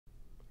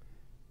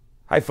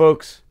Hi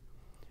folks,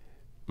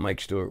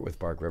 Mike Stewart with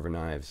Bark River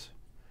Knives.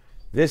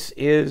 This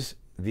is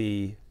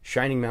the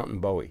Shining Mountain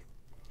Bowie.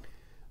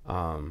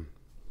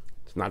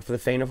 It's not for the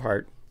faint of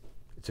heart.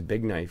 It's a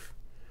big knife.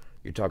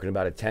 You're talking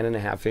about a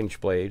 10.5-inch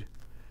blade,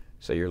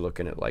 so you're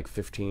looking at like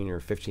 15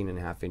 or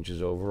 15.5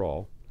 inches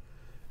overall.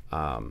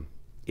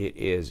 It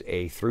is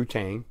a through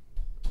tang,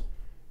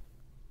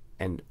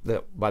 and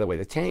by the way,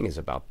 the tang is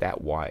about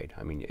that wide.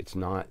 I mean, it's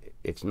not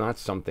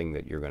something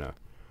that you're gonna.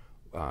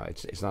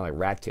 It's not like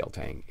rat tail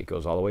tang. It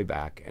goes all the way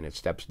back and it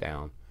steps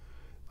down.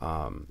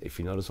 If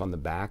you notice on the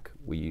back,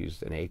 we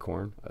used an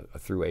acorn, a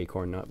through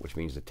acorn nut, which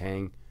means the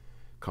tang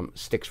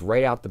sticks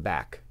right out the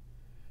back,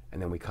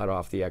 and then we cut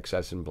off the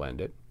excess and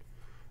blend it.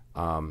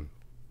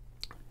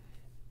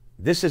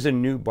 This is a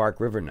new Bark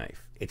River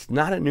knife. It's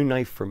not a new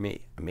knife for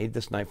me. I made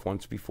this knife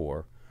once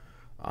before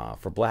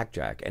for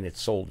blackjack, and it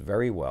sold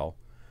very well.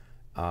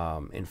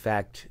 In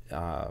fact,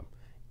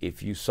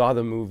 if you saw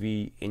the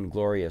movie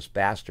Inglourious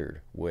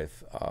Bastard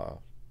with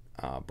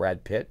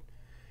Brad Pitt,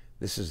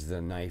 this is the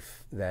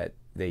knife that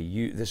they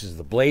use. This is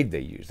the blade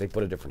they use. They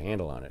put a different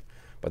handle on it,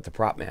 but the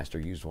prop master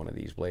used one of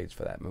these blades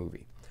for that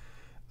movie.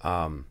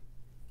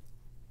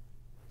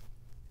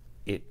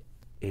 It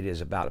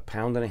is about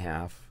 1.5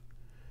 pounds.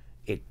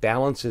 It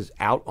balances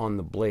out on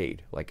the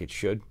blade like it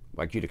should,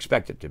 like you'd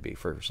expect it to be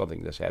for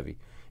something this heavy.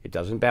 It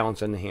doesn't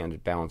balance in the hand.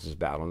 It balances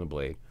out on the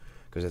blade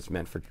because it's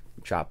meant for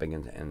chopping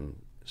and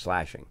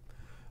slashing.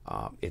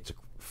 It's a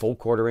full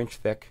 1/4 inch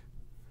thick.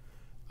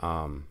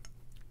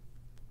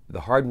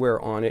 The hardware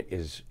on it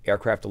is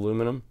aircraft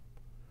aluminum.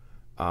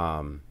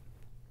 When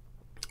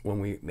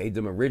we made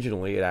them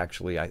originally, it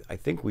actually, I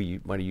think we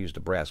might have used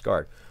a brass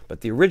guard,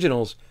 but the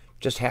originals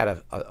just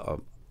had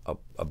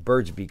a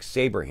bird's beak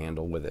saber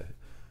handle with a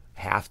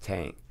half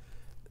tang.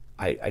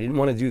 I didn't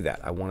want to do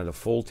that. I wanted a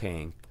full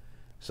tang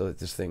so that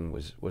this thing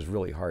was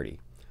really hardy.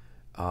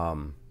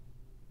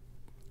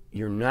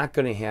 You're not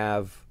going to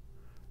have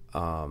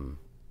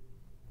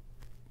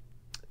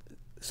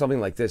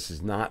something like this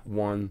is not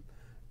one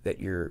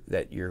that you're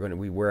going to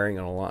be wearing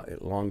on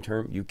a long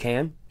term. You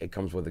can. It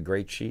comes with a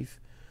great sheath.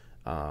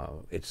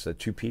 It's a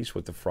 2-piece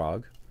with the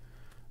frog.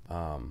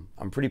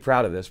 I'm pretty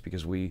proud of this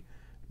because we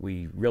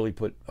really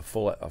put a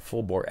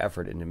full bore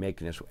effort into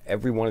making this.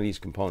 Every one of these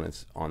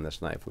components on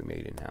this knife we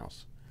made in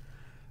house.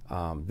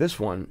 This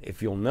one,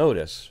 if you'll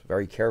notice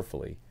very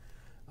carefully,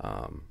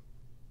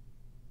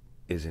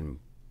 is in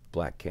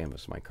black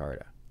canvas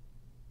micarta.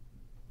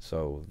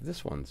 So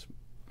this one's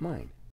mine.